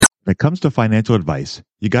When it comes to financial advice,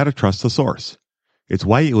 you got to trust the source. It's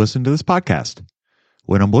why you listen to this podcast.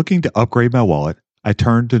 When I'm looking to upgrade my wallet, I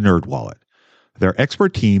turn to NerdWallet. Their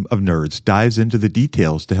expert team of nerds dives into the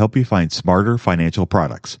details to help you find smarter financial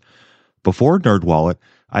products. Before NerdWallet,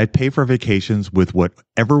 I'd pay for vacations with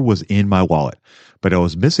whatever was in my wallet, but I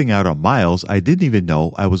was missing out on miles I didn't even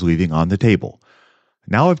know I was leaving on the table.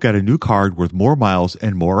 Now I've got a new card worth more miles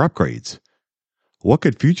and more upgrades. What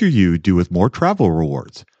could future you do with more travel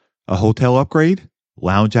rewards? A hotel upgrade?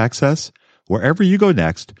 Lounge access? Wherever you go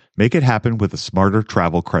next, make it happen with a smarter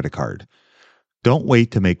travel credit card. Don't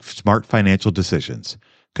wait to make smart financial decisions.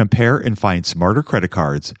 Compare and find smarter credit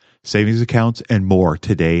cards, savings accounts, and more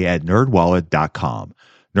today at nerdwallet.com.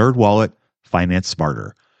 NerdWallet, finance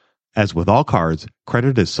smarter. As with all cards,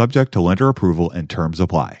 credit is subject to lender approval and terms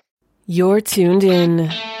apply. You're tuned in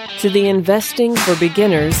to the Investing for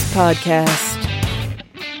Beginners podcast.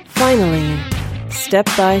 Finally,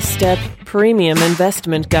 step-by-step premium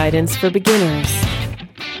investment guidance for beginners.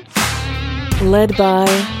 Led by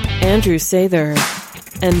Andrew Sather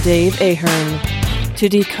and Dave Ahern to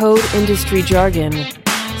decode industry jargon,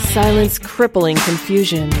 silence crippling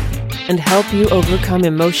confusion, and help you overcome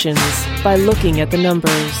emotions by looking at the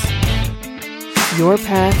numbers. Your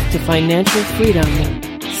path to financial freedom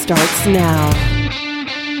starts now.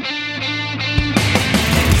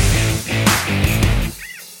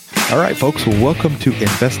 All right, folks, well, welcome to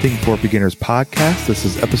Investing for Beginners podcast. This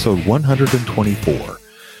is episode 124.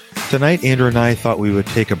 Tonight, Andrew and I thought we would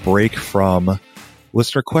take a break from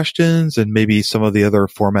listener questions and maybe some of the other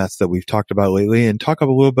formats that we've talked about lately and talk a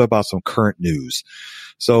little bit about some current news.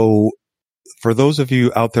 So for those of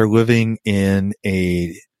you out there living in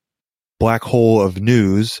a black hole of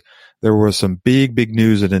news, there was some big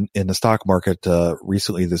news in the stock market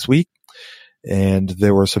recently this week. And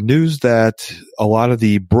there were some news that a lot of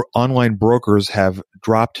the online brokers have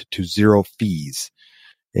dropped to zero fees.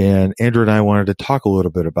 And Andrew and I wanted to talk a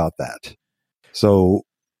little bit about that. So,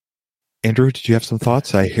 Andrew, did you have some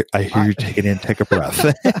thoughts? I hear you take a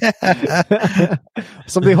breath.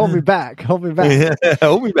 Somebody hold me back. Hold me back.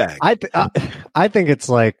 Hold me back. I think it's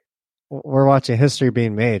like we're watching history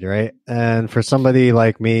being made, right? And for somebody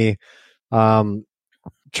like me, trying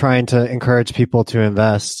to encourage people to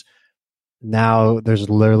invest, now there's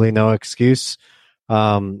literally no excuse.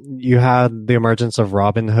 You had the emergence of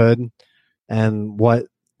Robinhood, and what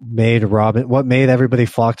made everybody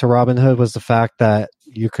flock to Robinhood was the fact that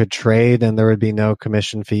you could trade and there would be no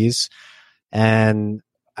commission fees. And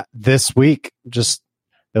this week, it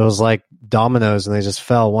was like dominoes, and they just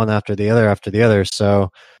fell one after the other. So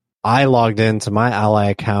I logged into my Ally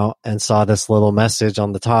account and saw this little message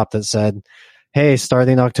on the top that said, hey,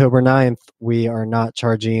 starting October 9th, we are not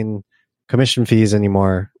charging commission fees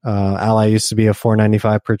anymore. Ally used to be a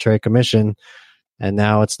 $4.95 per trade commission, and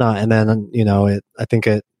now it's not. And then,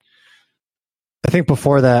 I think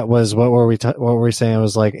before that was what were we saying? It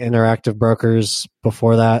was like Interactive Brokers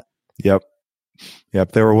before that. Yep.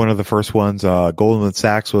 They were one of the first ones. Goldman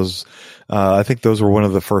Sachs was, I think those were one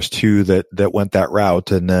of the first two that went that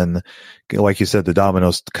route. And then, like you said, the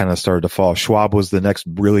dominoes kind of started to fall. Schwab was the next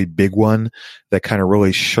really big one that kind of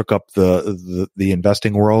really shook up the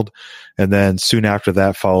investing world. And then soon after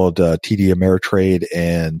that followed TD Ameritrade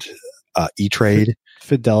and E-Trade.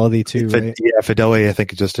 Fidelity too, right? Yeah, Fidelity, I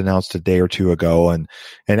think, just announced a day or two ago. And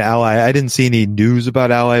Ally, I didn't see any news about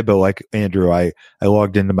Ally, but like Andrew, I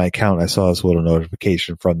logged into my account. I saw this little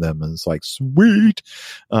notification from them, and it's like, sweet.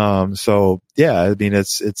 So yeah, I mean,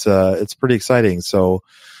 it's pretty exciting. So,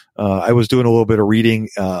 I was doing a little bit of reading,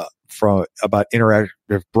 about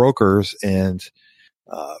Interactive Brokers, and,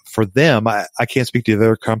 for them, I can't speak to the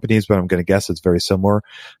other companies, but I'm going to guess it's very similar.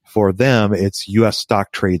 For them, it's U.S.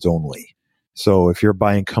 stock trades only. So if you're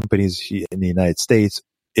buying companies in the United States,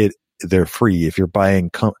 they're free. If you're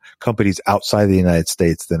buying companies outside the United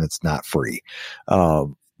States, then it's not free.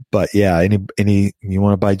 But yeah, any you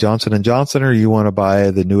want to buy Johnson & Johnson or you want to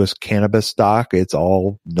buy the newest cannabis stock, it's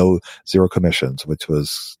all zero commissions, which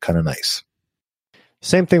was kind of nice.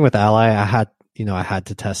 Same thing with Ally. I had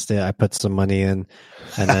to test it. I put some money in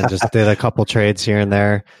and then just did a couple trades here and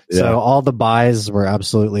there. Yeah. So all the buys were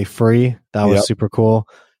absolutely free. That was super cool.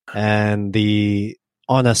 And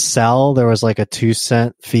on a sell, there was like a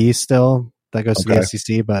 2-cent fee still that goes to the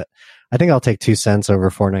SEC, but I think I'll take 2 cents over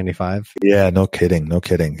 $4.95. Yeah, no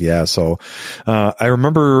kidding. Yeah. So, I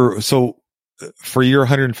remember, for your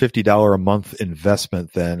 $150 a month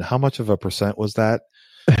investment, then how much of a percent was that?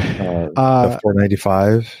 The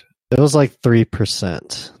 $4.95? It was like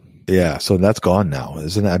 3%. Yeah. So that's gone now,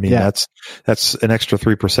 isn't it? I mean, that's an extra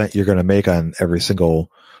 3% you're going to make on every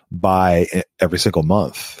single buy every single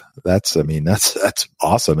month. That's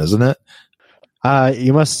awesome, isn't it?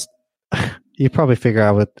 You probably figure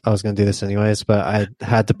out what I was going to do this anyways, but I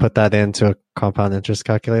had to put that into a compound interest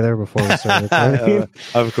calculator before we started recording.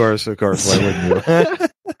 Of course. Why wouldn't you?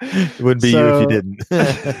 It wouldn't be you if you didn't.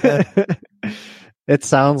 It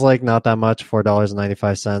sounds like not that much,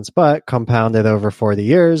 $4.95, but compounded over 40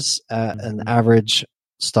 years at an average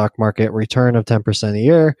stock market return of 10% a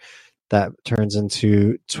year, that turns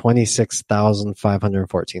into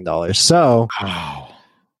 $26,514. So, wow.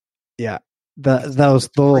 Yeah. Those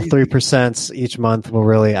little 3% each month will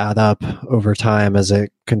really add up over time as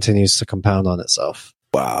it continues to compound on itself.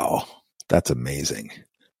 Wow, that's amazing.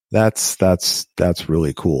 That's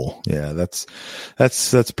really cool. Yeah, that's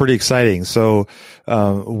pretty exciting. So,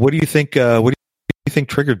 what do you think? What do you think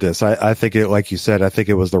triggered this? I think it, like you said, I think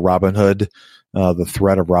it was the Robinhood, the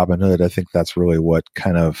threat of Robinhood. I think that's really what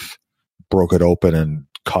kind of broke it open and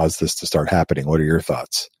caused this to start happening. What are your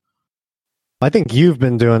thoughts? I think you've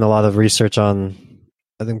been doing a lot of research on,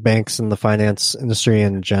 I think, banks and the finance industry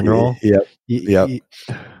in general. Yep.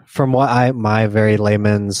 From what my very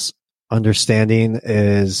layman's understanding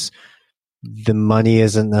is, the money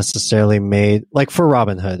isn't necessarily made, like for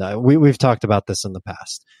Robinhood. We've talked about this in the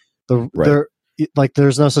past.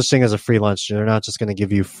 There's no such thing as a free lunch. They're not just going to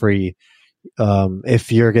give you free.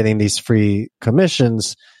 If you're getting these free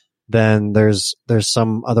commissions, then there's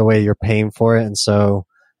some other way you're paying for it, and so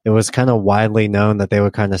it was kind of widely known that they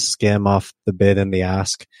would kind of skim off the bid and the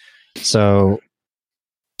ask. So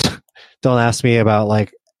don't ask me about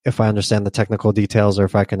like if I understand the technical details or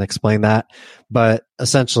if I can explain that. But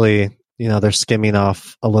essentially, they're skimming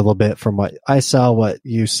off a little bit from what I sell, what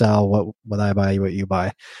you sell, what I buy, what you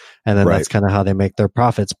buy. And then that's kind of how they make their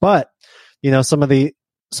profits. But,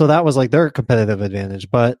 so that was like their competitive advantage.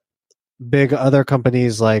 But big other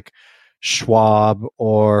companies like Schwab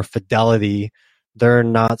or Fidelity, they're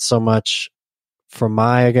not so much, from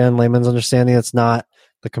my, again, layman's understanding, it's not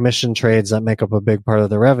the commission trades that make up a big part of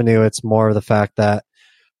the revenue. It's more of the fact that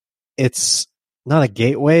it's not a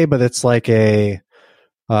gateway, but it's like a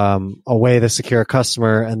way to secure a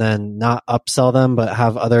customer and then not upsell them, but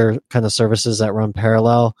have other kind of services that run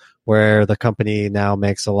parallel where the company now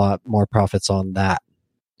makes a lot more profits on that.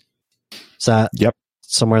 Is that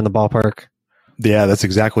somewhere in the ballpark? Yeah, that's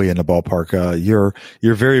exactly in the ballpark. You're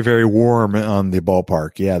very, very warm on the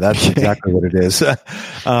ballpark. Yeah, that's exactly what it is.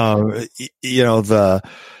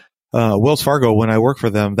 The Wells Fargo, when I worked for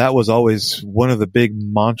them, that was always one of the big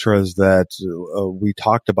mantras that we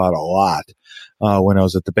talked about a lot when I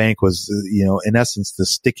was at the bank was, in essence, the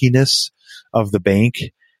stickiness of the bank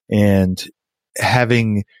and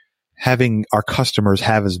having our customers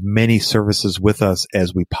have as many services with us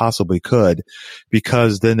as we possibly could,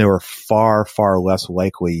 because then they were far, far less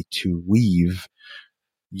likely to leave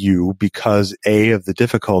you because A, of the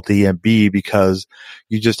difficulty, and B, because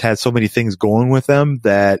you just had so many things going with them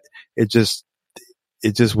that it just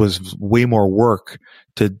was way more work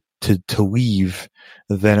to leave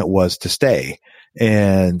than it was to stay.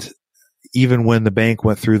 And even when the bank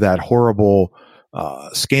went through that horrible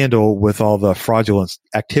scandal with all the fraudulent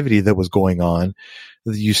activity that was going on,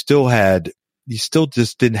 you still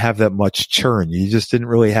just didn't have that much churn. You just didn't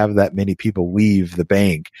really have that many people leave the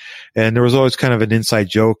bank. And there was always kind of an inside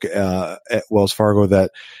joke at Wells Fargo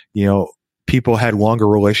that, people had longer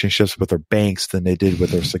relationships with their banks than they did with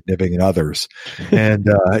their significant others. And,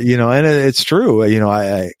 and it's true.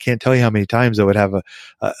 I can't tell you how many times I would have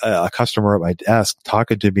a customer at my desk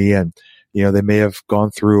talking to me, and they may have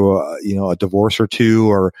gone through, a divorce or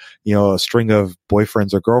two, or, a string of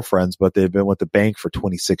boyfriends or girlfriends, but they've been with the bank for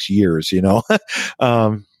 26 years,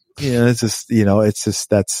 it's just,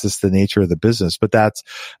 that's just the nature of the business. But that's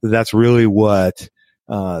really what,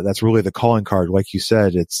 that's really the calling card. Like you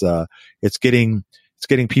said, it's getting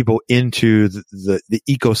people into the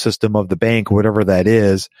ecosystem of the bank, whatever that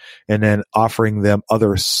is, and then offering them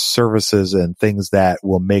other services and things that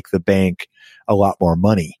will make the bank a lot more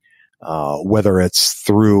money. Whether it's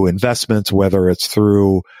through investments, whether it's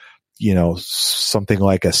through, something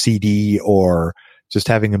like a CD, or just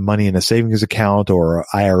having money in a savings account or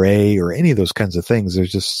IRA or any of those kinds of things.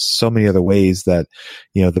 There's just so many other ways that,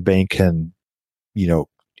 the bank can,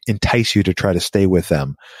 entice you to try to stay with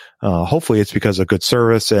them. Hopefully it's because of good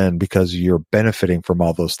service and because you're benefiting from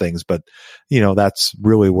all those things. But, that's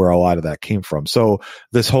really where a lot of that came from. So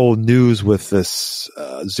this whole news with this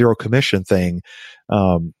zero commission thing,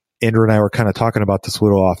 Andrew and I were kind of talking about this a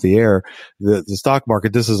little off the air. The stock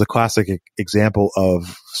market, this is a classic example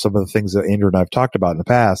of some of the things that Andrew and I have talked about in the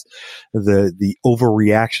past. The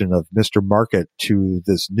overreaction of Mr. Market to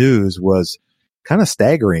this news was kind of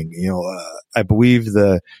staggering. I believe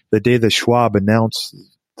the day that Schwab announced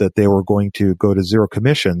that they were going to go to zero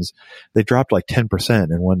commissions, they dropped like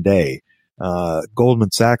 10% in one day.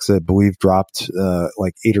 Goldman Sachs, I believe, dropped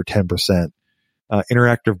like 8 or 10%.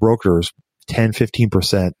 Interactive Brokers, 10,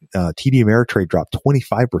 15%. TD Ameritrade dropped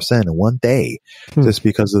 25% in one day just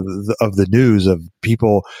because of the news of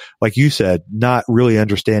people, like you said, not really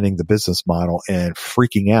understanding the business model and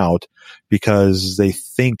freaking out because they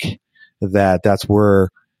think that that's where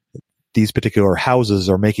these particular houses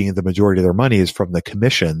are making the majority of their money is from the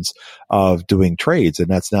commissions of doing trades. And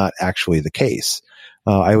that's not actually the case.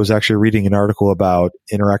 I was actually reading an article about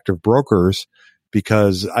Interactive Brokers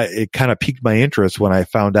because it kind of piqued my interest when I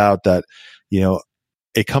found out that,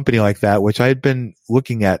 a company like that, which I had been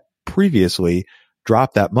looking at previously,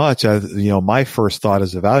 dropped that much. My first thought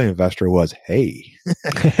as a value investor was, hey,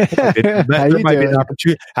 there might be an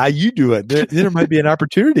opportunity. How you do it? There might be an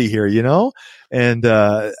opportunity here, And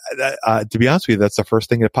to be honest with you, that's the first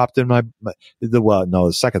thing that popped in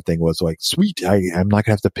the second thing was like, sweet, I'm not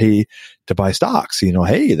gonna have to pay to buy stocks.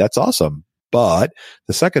 Hey, that's awesome. But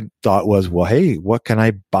the second thought was, well, hey, what can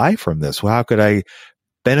I buy from this? Well, how could I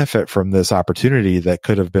benefit from this opportunity that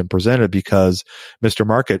could have been presented because Mr.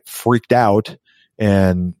 Market freaked out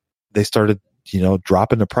and they started,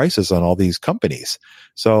 dropping the prices on all these companies.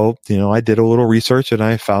 So, I did a little research and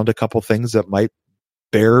I found a couple things that might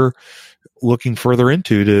bear looking further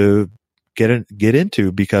into to get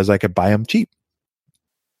into because I could buy them cheap.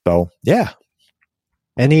 So, yeah.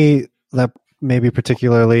 Any that maybe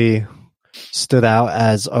particularly stood out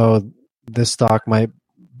as, this stock might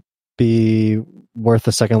be worth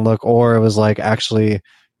a second look, or it was like, actually,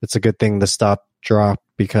 it's a good thing the stock dropped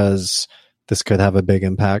because this could have a big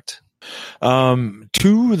impact?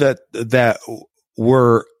 Two that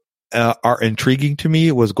were are intriguing to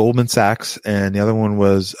me was Goldman Sachs, and the other one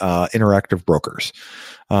was Interactive Brokers.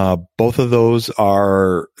 Both of those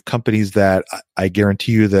are companies that I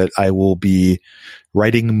guarantee you that I will be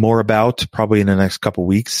writing more about probably in the next couple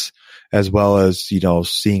weeks, as well as,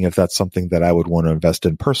 seeing if that's something that I would want to invest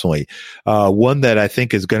in personally. One that I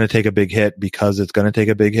think is going to take a big hit because it's going to take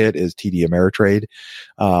a big hit is TD Ameritrade.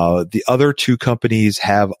 The other two companies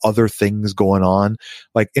have other things going on,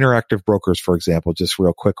 like Interactive Brokers, for example, just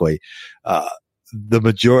real quickly.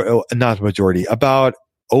 About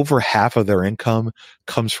over half of their income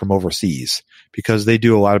comes from overseas because they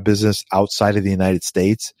do a lot of business outside of the United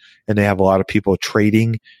States and they have a lot of people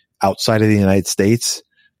trading outside of the United States.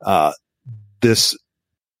 This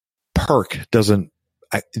perk doesn't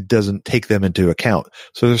take them into account.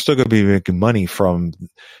 So they're still going to be making money from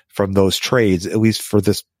those trades, at least for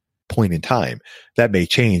this point in time. That may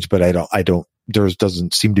change, but there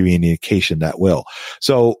doesn't seem to be any indication that will.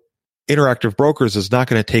 So Interactive Brokers is not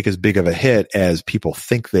going to take as big of a hit as people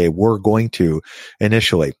think they were going to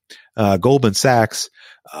initially. Goldman Sachs,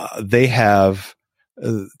 they're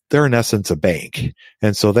in essence a bank.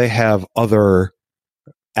 And so they have other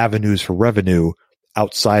avenues for revenue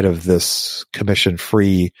outside of this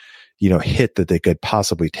commission-free, hit that they could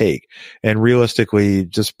possibly take. And realistically,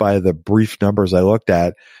 just by the brief numbers I looked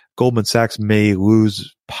at, Goldman Sachs may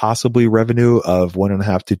lose possibly revenue of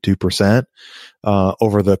 1.5% to 2%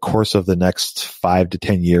 over the course of the next 5 to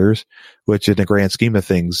 10 years, which in the grand scheme of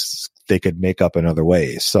things, they could make up in other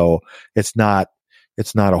ways. So it's not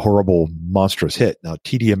a horrible, monstrous hit. Now,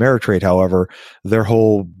 TD Ameritrade, however, their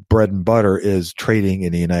whole bread and butter is trading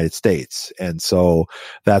in the United States. And so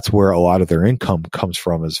that's where a lot of their income comes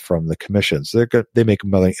from, is from the commissions. They make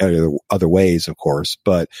money other ways, of course,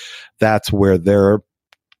 but that's where they're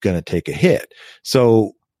going to take a hit.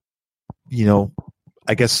 So,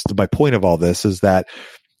 I guess my point of all this is that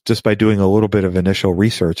just by doing a little bit of initial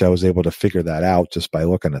research, I was able to figure that out just by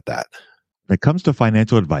looking at that. When it comes to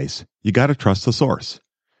financial advice, you got to trust the source.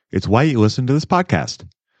 It's why you listen to this podcast.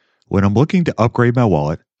 When I'm looking to upgrade my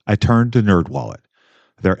wallet, I turn to NerdWallet.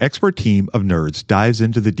 Their expert team of nerds dives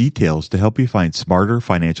into the details to help you find smarter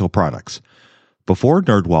financial products. Before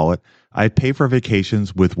NerdWallet, I'd pay for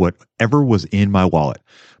vacations with whatever was in my wallet,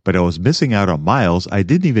 but I was missing out on miles I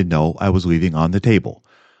didn't even know I was leaving on the table.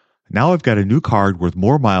 Now I've got a new card worth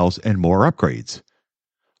more miles and more upgrades.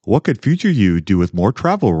 What could future you do with more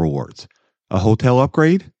travel rewards? A hotel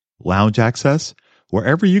upgrade? Lounge access?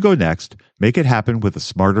 Wherever you go next, make it happen with a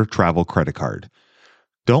smarter travel credit card.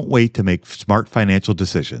 Don't wait to make smart financial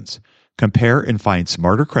decisions. Compare and find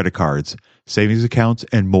smarter credit cards, savings accounts,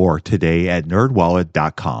 and more today at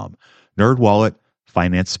nerdwallet.com. NerdWallet,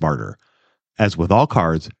 finance smarter. As with all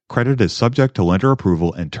cards, credit is subject to lender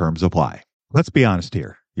approval and terms apply. Let's be honest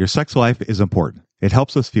here. Your sex life is important. It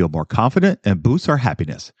helps us feel more confident and boosts our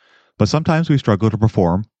happiness. But sometimes we struggle to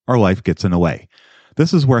perform. Our life gets in the way.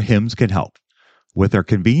 This is where HIMS can help. With their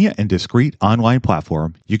convenient and discreet online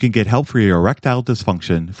platform, you can get help for your erectile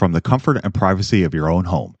dysfunction from the comfort and privacy of your own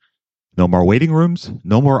home. No more waiting rooms,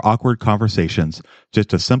 no more awkward conversations,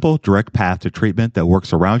 just a simple, direct path to treatment that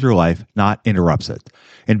works around your life, not interrupts it.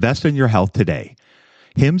 Invest in your health today.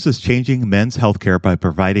 HIMS is changing men's healthcare by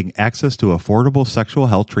providing access to affordable sexual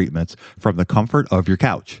health treatments from the comfort of your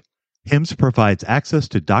couch. HIMS provides access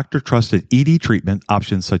to doctor-trusted ED treatment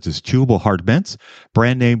options such as chewable hard mints,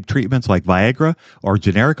 brand-name treatments like Viagra, or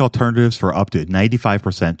generic alternatives for up to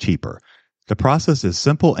 95% cheaper. The process is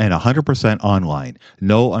simple and 100% online,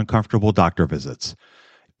 no uncomfortable doctor visits.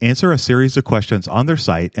 Answer a series of questions on their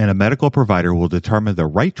site, and a medical provider will determine the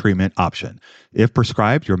right treatment option. If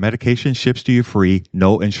prescribed, your medication ships to you free,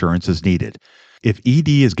 no insurance is needed. If ED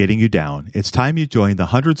is getting you down, it's time you join the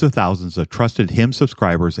hundreds of thousands of trusted HIMS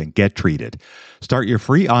subscribers and get treated. Start your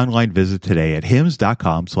free online visit today at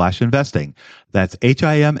hims.com/investing. That's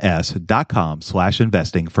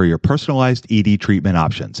HIMS.com/investing for your personalized ED treatment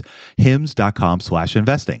options.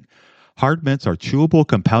 hims.com/investing. Hard mints are chewable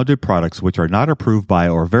compounded products which are not approved by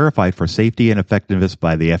or verified for safety and effectiveness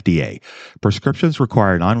by the FDA. Prescriptions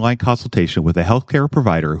require an online consultation with a healthcare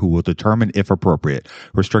provider who will determine if appropriate.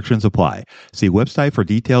 Restrictions apply. See website for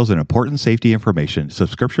details and important safety information.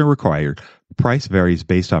 Subscription required. Price varies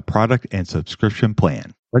based on product and subscription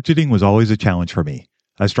plan. Budgeting was always a challenge for me.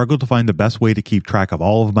 I struggled to find the best way to keep track of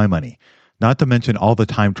all of my money. Not to mention all the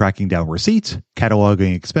time tracking down receipts,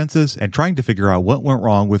 cataloging expenses, and trying to figure out what went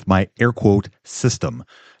wrong with my air quote system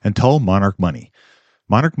until Monarch Money.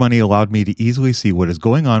 Monarch Money allowed me to easily see what is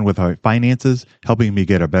going on with my finances, helping me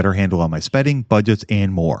get a better handle on my spending, budgets,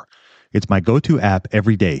 and more. It's my go-to app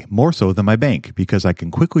every day, more so than my bank, because I can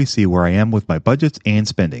quickly see where I am with my budgets and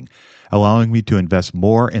spending, allowing me to invest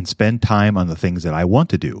more and spend time on the things that I want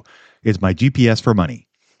to do. It's my GPS for money.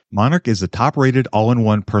 Monarch is the top-rated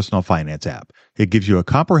all-in-one personal finance app. It gives you a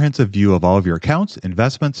comprehensive view of all of your accounts,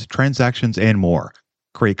 investments, transactions, and more.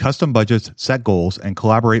 Create custom budgets, set goals, and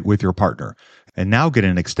collaborate with your partner. And now get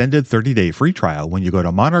an extended 30-day free trial when you go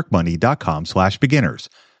to monarchmoney.com/beginners.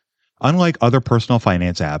 Unlike other personal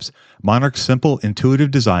finance apps, Monarch's simple,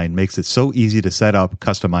 intuitive design makes it so easy to set up,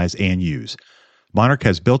 customize, and use. Monarch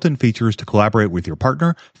has built-in features to collaborate with your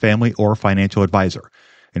partner, family, or financial advisor.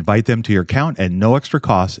 Invite them to your account at no extra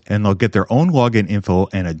cost, and they'll get their own login info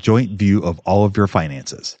and a joint view of all of your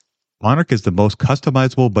finances. Monarch is the most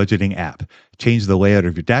customizable budgeting app. Change the layout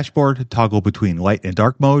of your dashboard, toggle between light and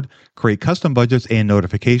dark mode, create custom budgets and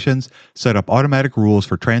notifications, set up automatic rules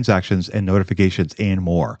for transactions and notifications, and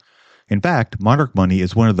more. In fact, Monarch Money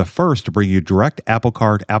is one of the first to bring you direct Apple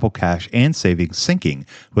Card, Apple Cash, and savings syncing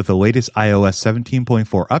with the latest iOS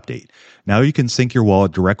 17.4 update. Now you can sync your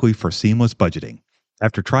wallet directly for seamless budgeting.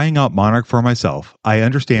 After trying out Monarch for myself, I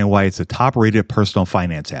understand why it's a top-rated personal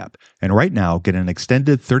finance app. And right now, get an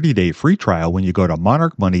extended 30-day free trial when you go to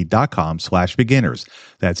monarchmoney.com/beginners.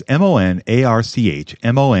 That's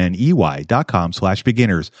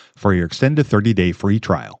monarchmoney.com/beginners for your extended 30-day free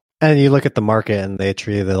trial. And you look at the market and they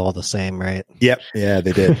treated it all the same, right? Yep. Yeah,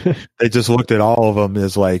 they did. They just looked at all of them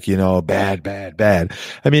as like, bad, bad, bad.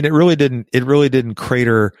 I mean, it really didn't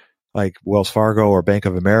crater like Wells Fargo or Bank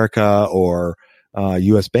of America or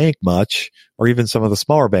U.S. Bank much, or even some of the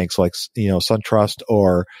smaller banks like, SunTrust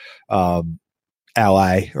or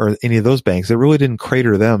Ally or any of those banks. It really didn't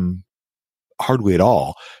crater them hardly at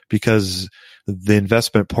all because the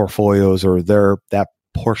investment portfolios or that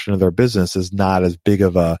portion of their business is not as big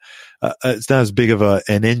of an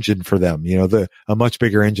engine for them. A much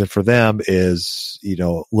bigger engine for them is,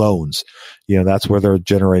 loans. That's where they're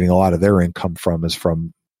generating a lot of their income from, is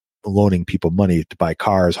from loaning people money to buy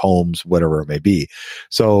cars, homes, whatever it may be.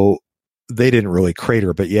 So they didn't really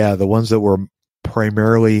crater, but yeah, the ones that were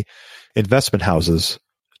primarily investment houses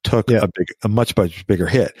took a much bigger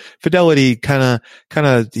hit. Fidelity kind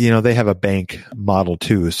of, they have a bank model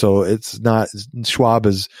too. So it's not, Schwab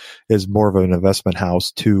is more of an investment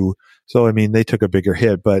house too. So, I mean, they took a bigger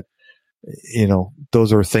hit, but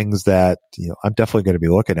those are things that, I'm definitely going to be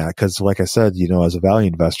looking at. Cause like I said, as a value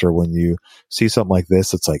investor, when you see something like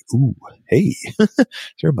this, it's like, ooh, hey,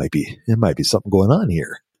 there might be something going on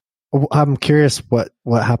here. I'm curious what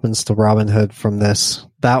happens to Robinhood from this.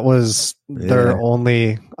 That was their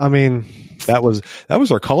only, that was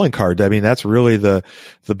their calling card. I mean, that's really the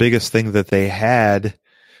biggest thing that they had.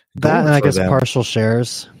 That, and I guess partial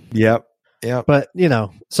shares. Yep. But,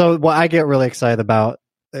 so what I get really excited about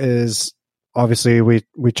is obviously we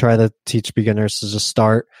try to teach beginners to just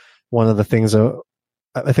start. One of the things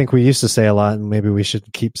I think we used to say a lot, and maybe we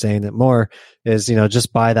should keep saying it more, is,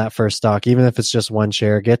 just buy that first stock, even if it's just one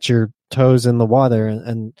share, get your toes in the water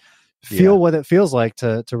and feel what it feels like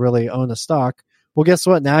to really own a stock. Well, guess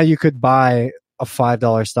what? Now you could buy a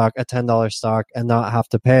 $5 stock, a $10 stock, and not have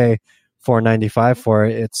to pay $4.95 for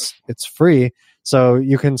it. It's free. So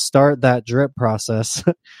you can start that drip process.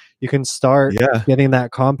 You can start getting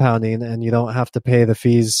that compounding, and you don't have to pay the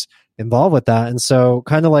fees involved with that. And so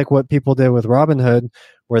kind of like what people did with Robinhood,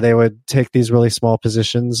 where they would take these really small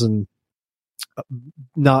positions and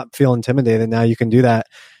not feel intimidated. Now you can do that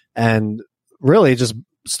and really just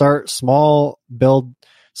start small, build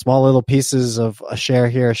small little pieces of a share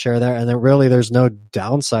here, a share there. And then really there's no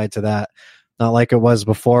downside to that. Not like it was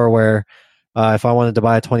before where if I wanted to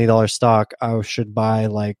buy a $20 stock, I should buy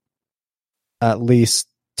like at least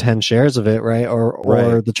 10 shares of it, right?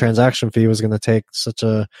 Or the transaction fee was going to take such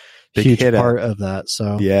a big huge part of that.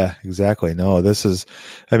 So yeah, exactly. No, this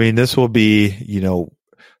will be,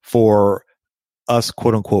 for us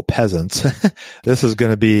quote unquote peasants, this is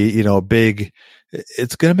going to be,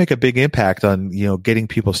 it's going to make a big impact on, getting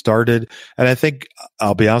people started. And I think,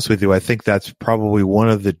 I'll be honest with you, I think that's probably one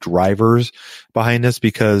of the drivers behind this,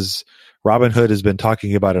 because Robinhood has been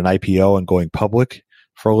talking about an IPO and going public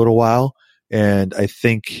for a little while. And I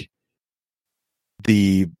think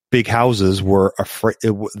the big houses were afraid,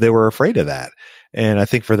 they were afraid of that. And I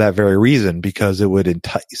think for that very reason, because it would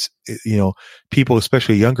entice, people,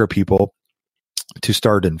 especially younger people, to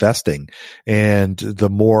start investing. And the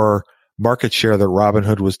more market share that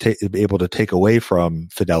Robinhood was able to take away from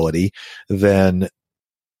Fidelity, then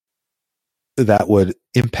that would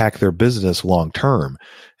impact their business long term.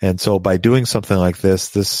 And so by doing something like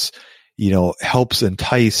this, helps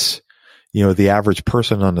entice, the average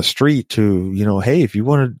person on the street to, hey, if you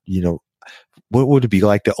want to, what would it be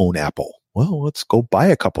like to own Apple? Well, let's go buy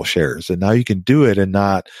a couple shares. And now you can do it and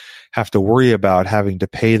not have to worry about having to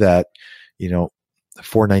pay that,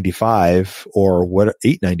 $4.95 or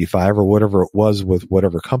 $8.95 or whatever it was with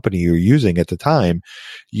whatever company you're using at the time.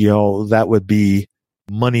 That would be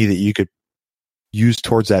money that you could use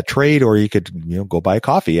towards that trade, or you could, go buy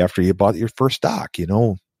coffee after you bought your first stock,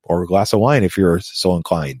 or a glass of wine if you're so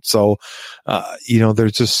inclined. So,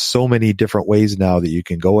 there's just so many different ways now that you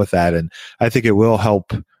can go with that. And I think it will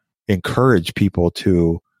help encourage people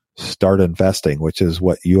to start investing, which is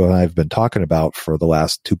what you and I have been talking about for the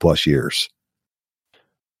last 2+ years.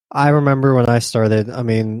 I remember when I started,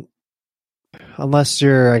 unless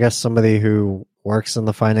you're, I guess, somebody who works in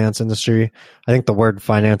the finance industry, I think the word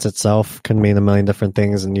finance itself can mean a million different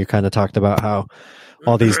things. And you kind of talked about how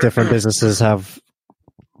all these different businesses have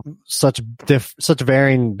such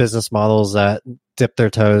varying business models that dip their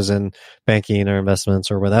toes in banking or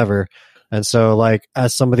investments or whatever. And so, like,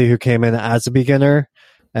 as somebody who came in as a beginner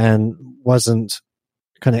and wasn't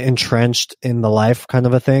kind of entrenched in the life kind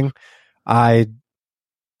of a thing, I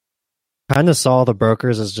kind of saw the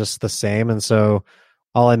brokers as just the same. And so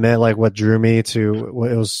I'll admit, like, what drew me to it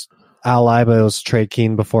was Ally, but it was Trade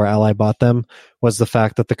Keen before Ally bought them, was the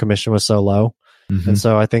fact that the commission was so low. Mm-hmm. And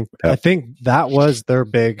so I think that was their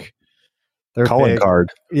calling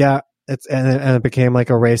card. Yeah. And it became like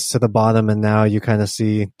a race to the bottom. And now you kind of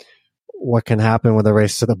see what can happen with a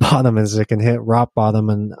race to the bottom is it can hit rock bottom.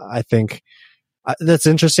 And I think that's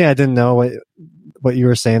interesting. I didn't know what you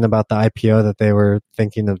were saying about the IPO, that they were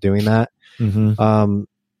thinking of doing that. Mm-hmm. And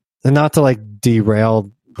not to like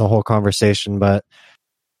derail the whole conversation, but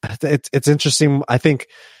it's interesting, I think,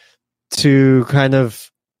 to kind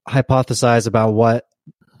of hypothesize about what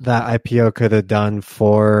that IPO could have done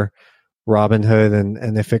for Robinhood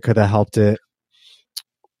and if it could have helped it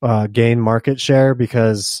gain market share,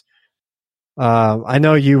 because I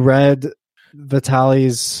know you read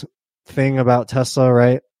Vitaly's thing about Tesla,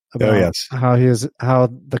 right? About how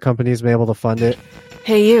the company's been able to fund it.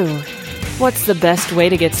 Hey you, what's the best way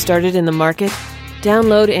to get started in the market?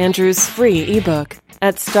 Download Andrew's free ebook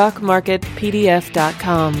at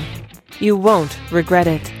stockmarketpdf.com. You won't regret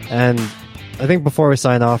it. And I think before we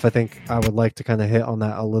sign off, I think I would like to kind of hit on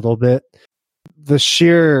that a little bit. The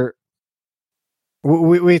sheer...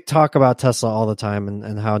 We talk about Tesla all the time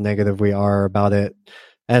and how negative we are about it.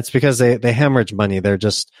 And it's because they hemorrhage money. They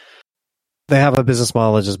have a business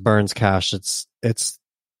model that just burns cash. It's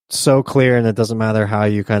so clear, and it doesn't matter how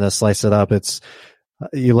you kind of slice it up.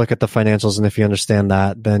 You look at the financials, and if you understand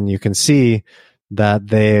that, then you can see that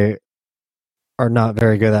they are not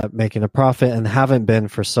very good at making a profit and haven't been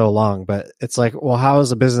for so long. But it's like, well, how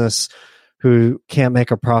is a business who can't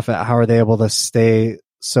make a profit, how are they able to stay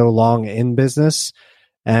so long in business?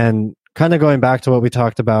 And kind of going back to what we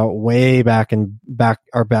talked about way back to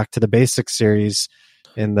the Basics series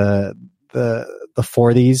in the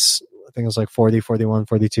 40s, I think it was like 40, 41,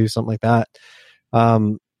 42, something like that.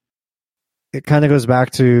 It kind of goes back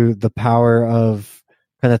to the power of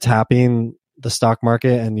kind of tapping the stock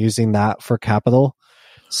market and using that for capital.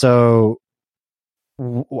 So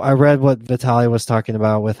I read what Vitaly was talking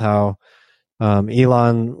about with how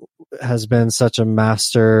Elon has been such a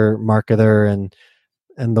master marketer,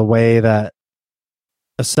 and the way that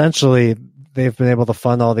essentially they've been able to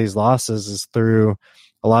fund all these losses is through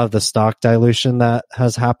a lot of the stock dilution that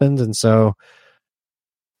has happened. And so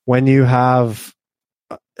when you have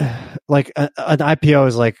like an IPO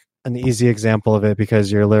is like an easy example of it,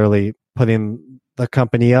 because you're literally putting the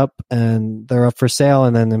company up and they're up for sale,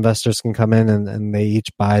 and then investors can come in and they each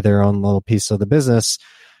buy their own little piece of the business.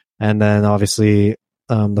 And then obviously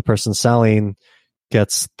the person selling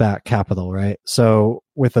gets that capital, right? So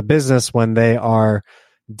with a business, when they are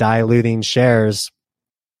diluting shares,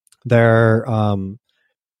 they're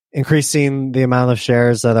increasing the amount of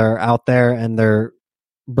shares that are out there, and they're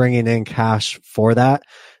bringing in cash for that.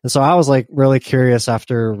 And so I was like really curious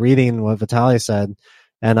after reading what Vitaly said,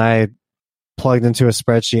 and I plugged into a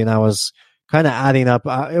spreadsheet and I was kind of adding up.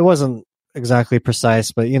 It wasn't exactly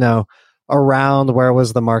precise, but around where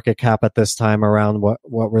was the market cap at this time, around what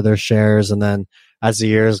were their shares, and then as the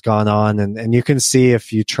years gone on, and you can see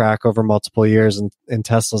if you track over multiple years in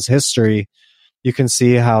Tesla's history, you can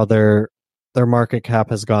see how their market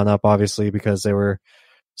cap has gone up, obviously because they were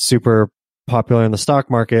super popular in the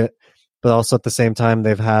stock market, but also at the same time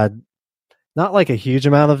they've had not like a huge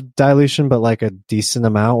amount of dilution, but like a decent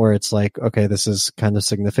amount where it's like, okay, this is kind of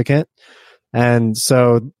significant. And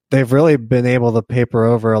so they've really been able to paper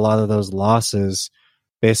over a lot of those losses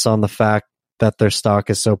based on the fact that their stock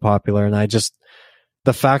is so popular. And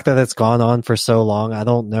the fact that it's gone on for so long, I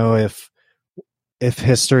don't know if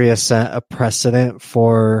history has set a precedent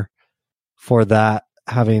for that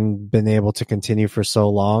having been able to continue for so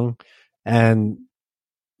long. And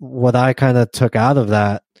what I kind of took out of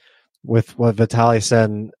that with what Vitaly said,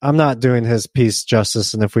 and I'm not doing his piece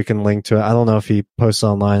justice, and if we can link to it, I don't know if he posts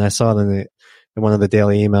online. I saw it in one of the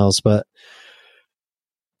daily emails, but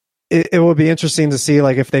it will be interesting to see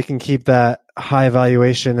like if they can keep that high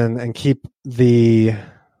valuation and keep the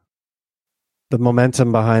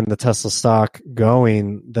momentum behind the Tesla stock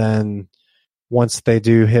going. Then once they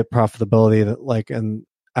do hit profitability, and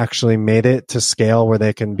actually made it to scale where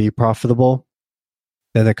they can be profitable,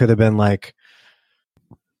 then it could have been like,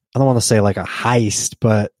 I don't want to say like a heist,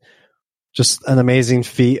 but just an amazing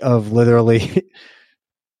feat of literally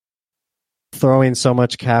throwing so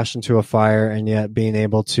much cash into a fire and yet being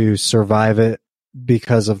able to survive it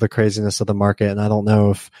because of the craziness of the market. And I don't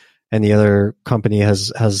know if any other company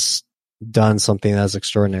has done something as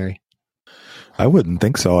extraordinary. I wouldn't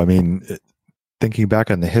think so. I mean, thinking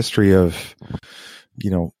back on the history of,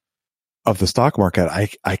 of the stock market,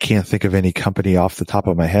 I can't think of any company off the top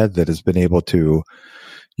of my head that has been able to,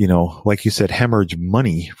 like you said, hemorrhage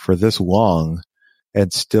money for this long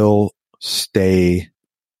and still stay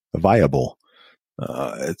viable.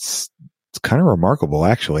 It's kind of remarkable,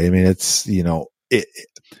 actually. I mean, it's,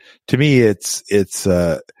 to me, it's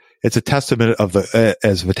a testament of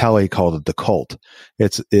as Vitaly called it, the cult.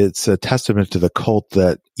 It's a testament to the cult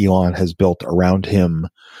that Elon has built around him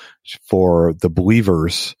for the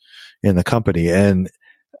believers in the company. And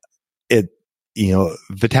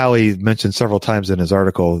Vitaly mentioned several times in his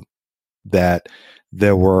article that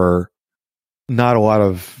there were not a lot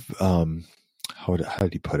of, how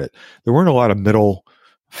did he put it? There weren't a lot of middle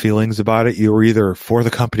feelings about it. You were either for the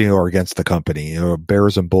company or against the company,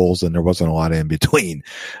 bears and bulls, and there wasn't a lot in between.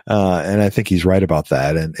 And I think he's right about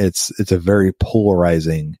that. And it's a very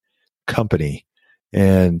polarizing company.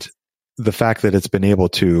 And the fact that it's been able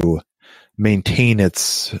to maintain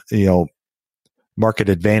its, market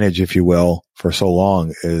advantage, if you will, for so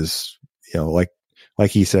long is, like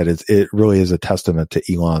he said, it really is a testament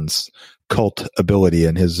to Elon's cult ability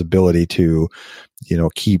and his ability to,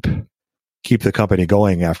 keep the company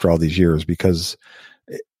going after all these years. Because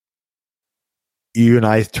you and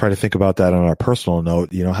I try to think about that on a personal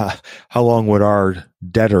note. How long would our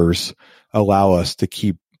debtors allow us to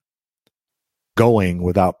keep going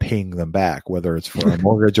without paying them back, whether it's for a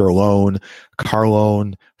mortgage or a loan, car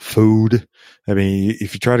loan, food? I mean,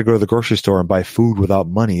 if you try to go to the grocery store and buy food without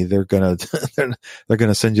money, they're gonna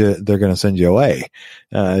send you away.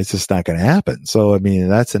 It's just not going to happen. So, I mean,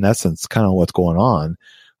 that's in essence kind of what's going on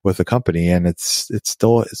with the company, and it's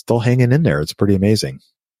still hanging in there. It's pretty amazing.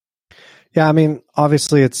 Yeah, I mean,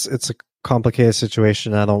 obviously it's a complicated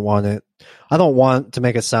situation. I don't want to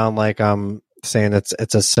make it sound like I'm saying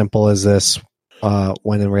it's as simple as this,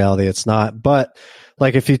 when in reality it's not. But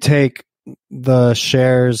like if you take the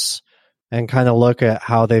shares and kind of look at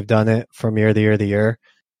how they've done it from year to year to year,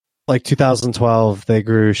 like 2012, they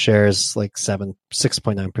grew shares like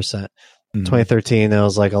 6.9%. 2013, it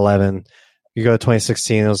was like 11. You go to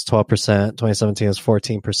 2016, it was 12%. 2017, it was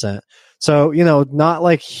 14%. So, not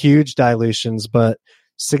like huge dilutions, but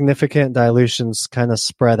significant dilutions kind of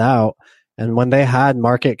spread out. And when they had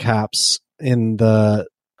market caps in the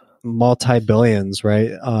multi-billions,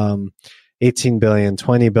 right? 18 billion,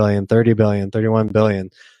 20 billion, 30 billion, 31 billion.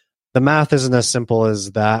 The math isn't as simple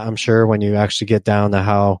as that, I'm sure, when you actually get down to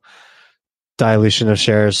how dilution of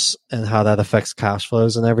shares and how that affects cash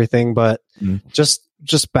flows and everything. But just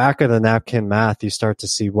back of the napkin math, you start to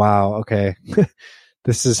see, wow, okay,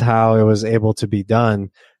 this is how it was able to be done.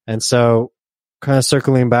 And so kind of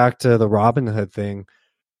circling back to the Robinhood thing,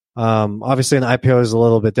 obviously an IPO is a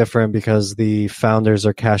little bit different because the founders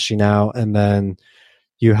are cashing out and then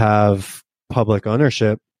you have public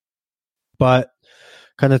ownership. But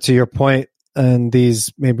kind of to your point, and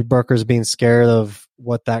these maybe brokers being scared of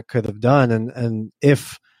what that could have done, and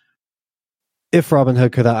if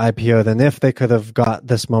Robinhood could have IPO'd, and if they could have got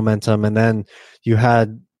this momentum, and then you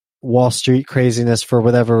had Wall Street craziness for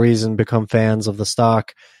whatever reason become fans of the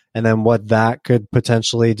stock, and then what that could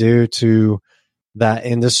potentially do to that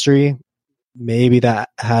industry, maybe that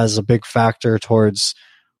has a big factor towards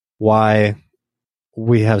why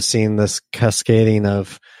we have seen this cascading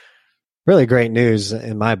of really great news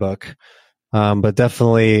in my book. But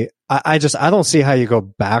definitely, I don't see how you go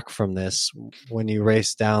back from this when you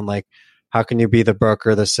race down. Like, how can you be the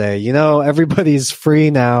broker to say, everybody's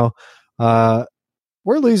free now,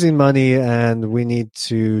 we're losing money and we need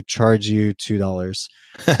to charge you $2.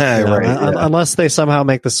 Unless they somehow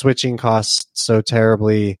make the switching costs so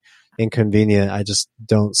terribly inconvenient, I just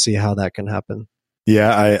don't see how that can happen. Yeah,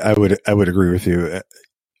 I would agree with you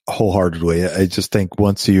wholeheartedly. I just think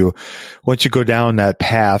once you go down that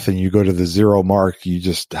path and you go to the zero mark, you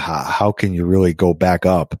just, how can you really go back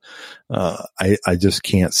up? I just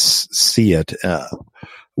can't see it.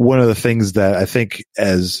 One of the things that I think,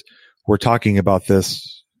 as we're talking about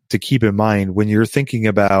this, to keep in mind when you're thinking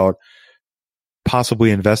about possibly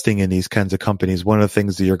investing in these kinds of companies, one of the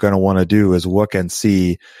things that you're going to want to do is look and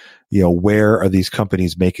see, where are these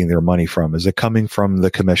companies making their money from? Is it coming from the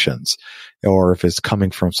commissions, or if it's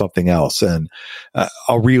coming from something else? And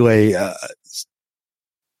I'll relay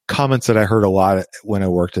comments that I heard a lot when I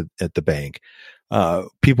worked at the bank.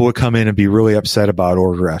 People would come in and be really upset about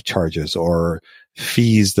overdraft charges or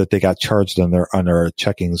fees that they got charged on their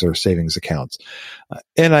checkings or savings accounts.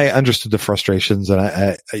 And I understood the frustrations, and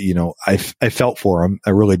I felt for them. I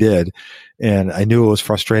really did. And I knew it was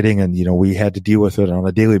frustrating, and, we had to deal with it on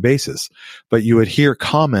a daily basis. But you would hear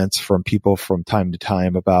comments from people from time to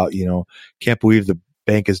time about, can't believe the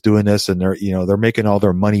bank is doing this, and they're making all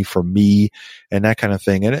their money from me and that kind of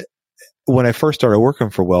thing. And when I first started working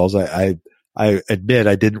for Wells, I admit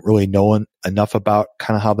I didn't really know enough about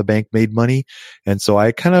kind of how the bank made money. And so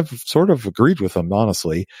I kind of sort of agreed with them,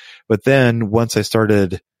 honestly. But then once I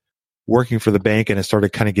started working for the bank and I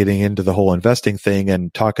started kind of getting into the whole investing thing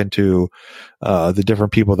and talking to the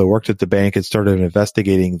different people that worked at the bank and started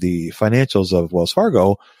investigating the financials of Wells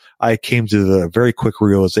Fargo, I came to the very quick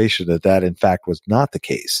realization that in fact was not the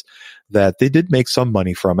case, that they did make some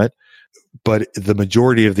money from it, but the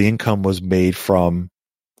majority of the income was made from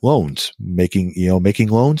loans, making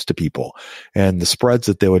loans to people, and the spreads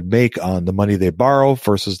that they would make on the money they borrow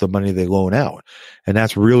versus the money they loan out. And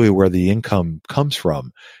that's really where the income comes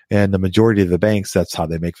from. And the majority of the banks, that's how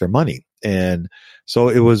they make their money. And so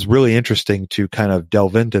it was really interesting to kind of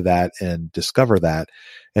delve into that and discover that.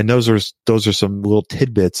 And those are some little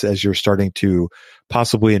tidbits as you're starting to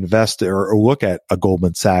possibly invest or look at a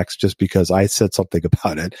Goldman Sachs. Just because I said something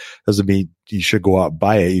about it doesn't mean you should go out and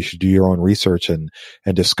buy it. You should do your own research and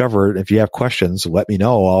discover it. If you have questions, let me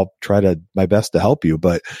know. I'll try my best to help you.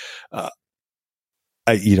 But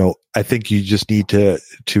I think you just need to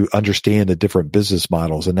understand the different business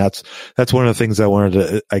models. And that's one of the things I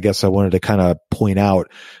wanted to kind of point out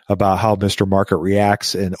about how Mr. Market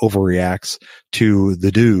reacts and overreacts to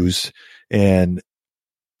the news, and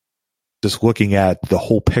just looking at the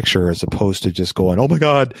whole picture as opposed to just going, oh my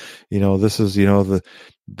God, this is,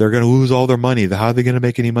 they're going to lose all their money. How are they going to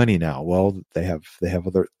make any money now? Well, they have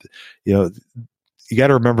other, you got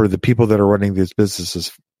to remember the people that are running these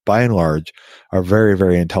businesses, by and large, are very,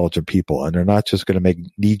 very intelligent people. And they're not just going to make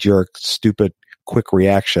knee-jerk, stupid, quick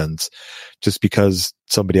reactions just because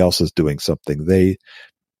somebody else is doing something.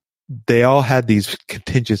 They all had these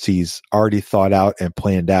contingencies already thought out and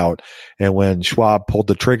planned out. And when Schwab pulled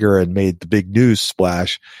the trigger and made the big news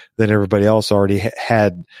splash, then everybody else already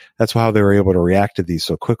had, that's how they were able to react to these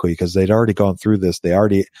so quickly, because they'd already gone through this. They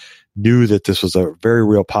already knew that this was a very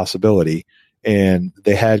real possibility. And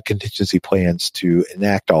they had contingency plans to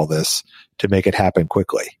enact all this to make it happen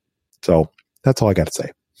quickly. So that's all I got to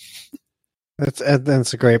say.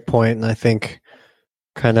 That's a great point, and I think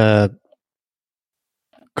kind of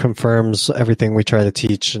confirms everything we try to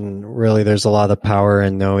teach. And really, there's a lot of power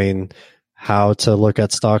in knowing how to look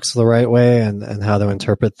at stocks the right way and how to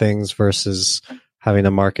interpret things versus having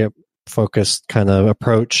a market focused kind of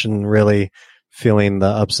approach and really feeling the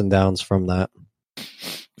ups and downs from that.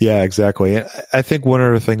 Yeah, exactly. And I think one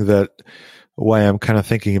other thing why I'm kind of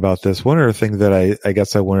thinking about this, one other thing that I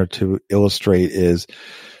guess I wanted to illustrate is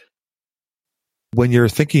when you're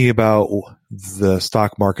thinking about the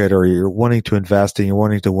stock market or you're wanting to invest and you're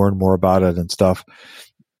wanting to learn more about it and stuff,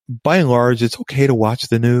 by and large, it's okay to watch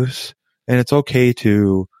the news and it's okay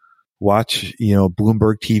to watch,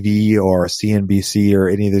 Bloomberg TV or CNBC or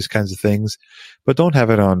any of these kinds of things, but don't have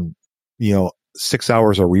it on, 6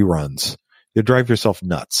 hours of reruns. You'll drive yourself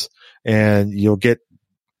nuts and you'll get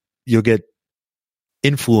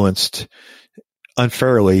influenced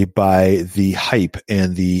unfairly by the hype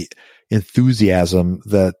and the enthusiasm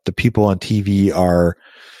that the people on TV are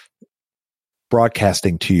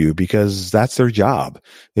broadcasting to you, because that's their job,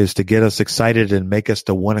 is to get us excited and make us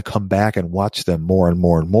to want to come back and watch them more and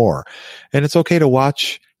more and more. And it's okay to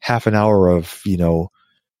watch half an hour of,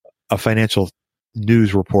 a financial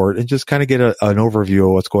news report and just kind of get an overview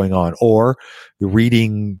of what's going on, or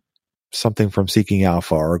reading something from Seeking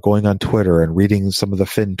Alpha, or going on Twitter and reading some of the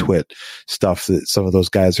FinTwit stuff that some of those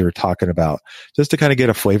guys are talking about, just to kind of get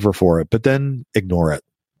a flavor for it, but then ignore it.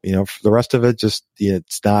 For the rest of it, just,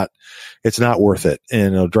 it's not worth it,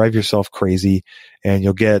 and it'll drive yourself crazy, and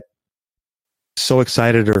you'll get so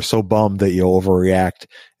excited or so bummed that you'll overreact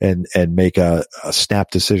and make a snap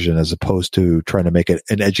decision, as opposed to trying to make an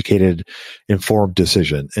educated, informed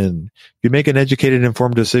decision. And if you make an educated,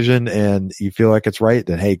 informed decision and you feel like it's right,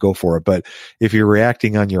 then hey, go for it. But if you're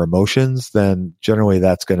reacting on your emotions, then generally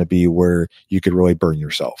that's going to be where you could really burn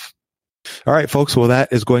yourself. All right, folks. Well, that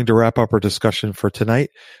is going to wrap up our discussion for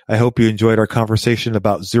tonight. I hope you enjoyed our conversation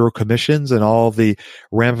about zero commissions and all the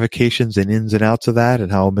ramifications and ins and outs of that,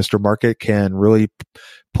 and how Mr. Market can really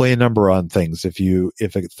play a number on things if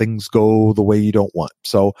things go the way you don't want.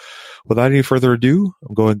 So without any further ado,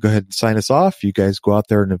 I'm going to go ahead and sign us off. You guys go out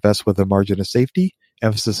there and invest with a margin of safety.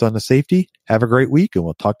 Emphasis on the safety. Have a great week, and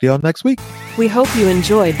we'll talk to you all next week. We hope you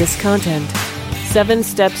enjoyed this content. 7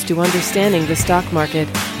 Steps to Understanding the Stock Market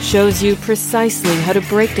shows you precisely how to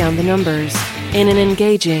break down the numbers in an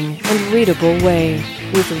engaging and readable way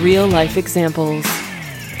with real-life examples.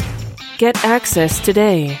 Get access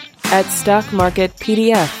today at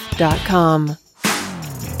stockmarketpdf.com.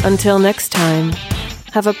 Until next time,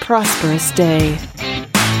 have a prosperous day.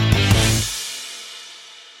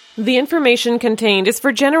 The information contained is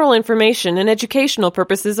for general information and educational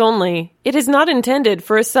purposes only. It is not intended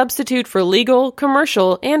for a substitute for legal,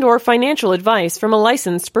 commercial, and/or financial advice from a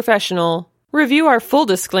licensed professional. Review our full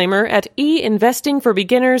disclaimer at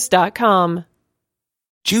einvestingforbeginners.com.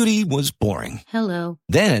 Judy was boring. Hello.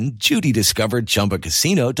 Then Judy discovered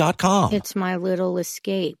ChumbaCasino.com. It's my little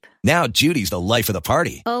escape. Now Judy's the life of the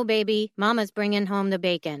party. Oh, baby, mama's bringing home the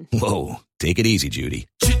bacon. Whoa, take it easy, Judy.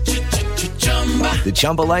 The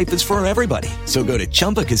Chumba life is for everybody. So go to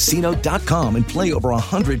ChumbaCasino.com and play over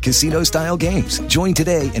 100 casino-style games. Join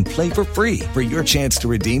today and play for free for your chance to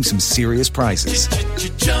redeem some serious prizes.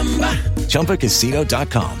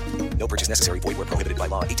 ChumbaCasino.com. No purchase necessary. Void where prohibited by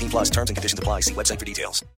law. 18+ terms and conditions apply. See website for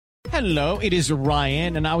details. Hello, it is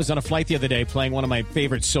Ryan, and I was on a flight the other day playing one of my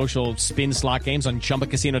favorite social spin slot games on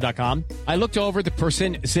ChumbaCasino.com. I looked over at the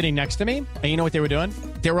person sitting next to me, and you know what they were doing?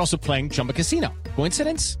 They were also playing Chumba Casino.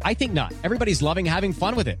 Coincidence? I think not. Everybody's loving having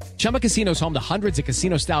fun with it. Chumba Casino is home to hundreds of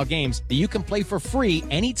casino-style games that you can play for free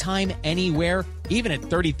anytime, anywhere, even at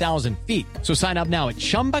 30,000 feet. So sign up now at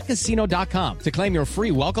ChumbaCasino.com to claim your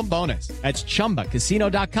free welcome bonus. That's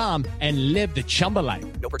ChumbaCasino.com and live the Chumba life.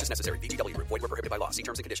 No purchase necessary. VGW. Void where prohibited by law. See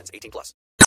terms and conditions. 18+.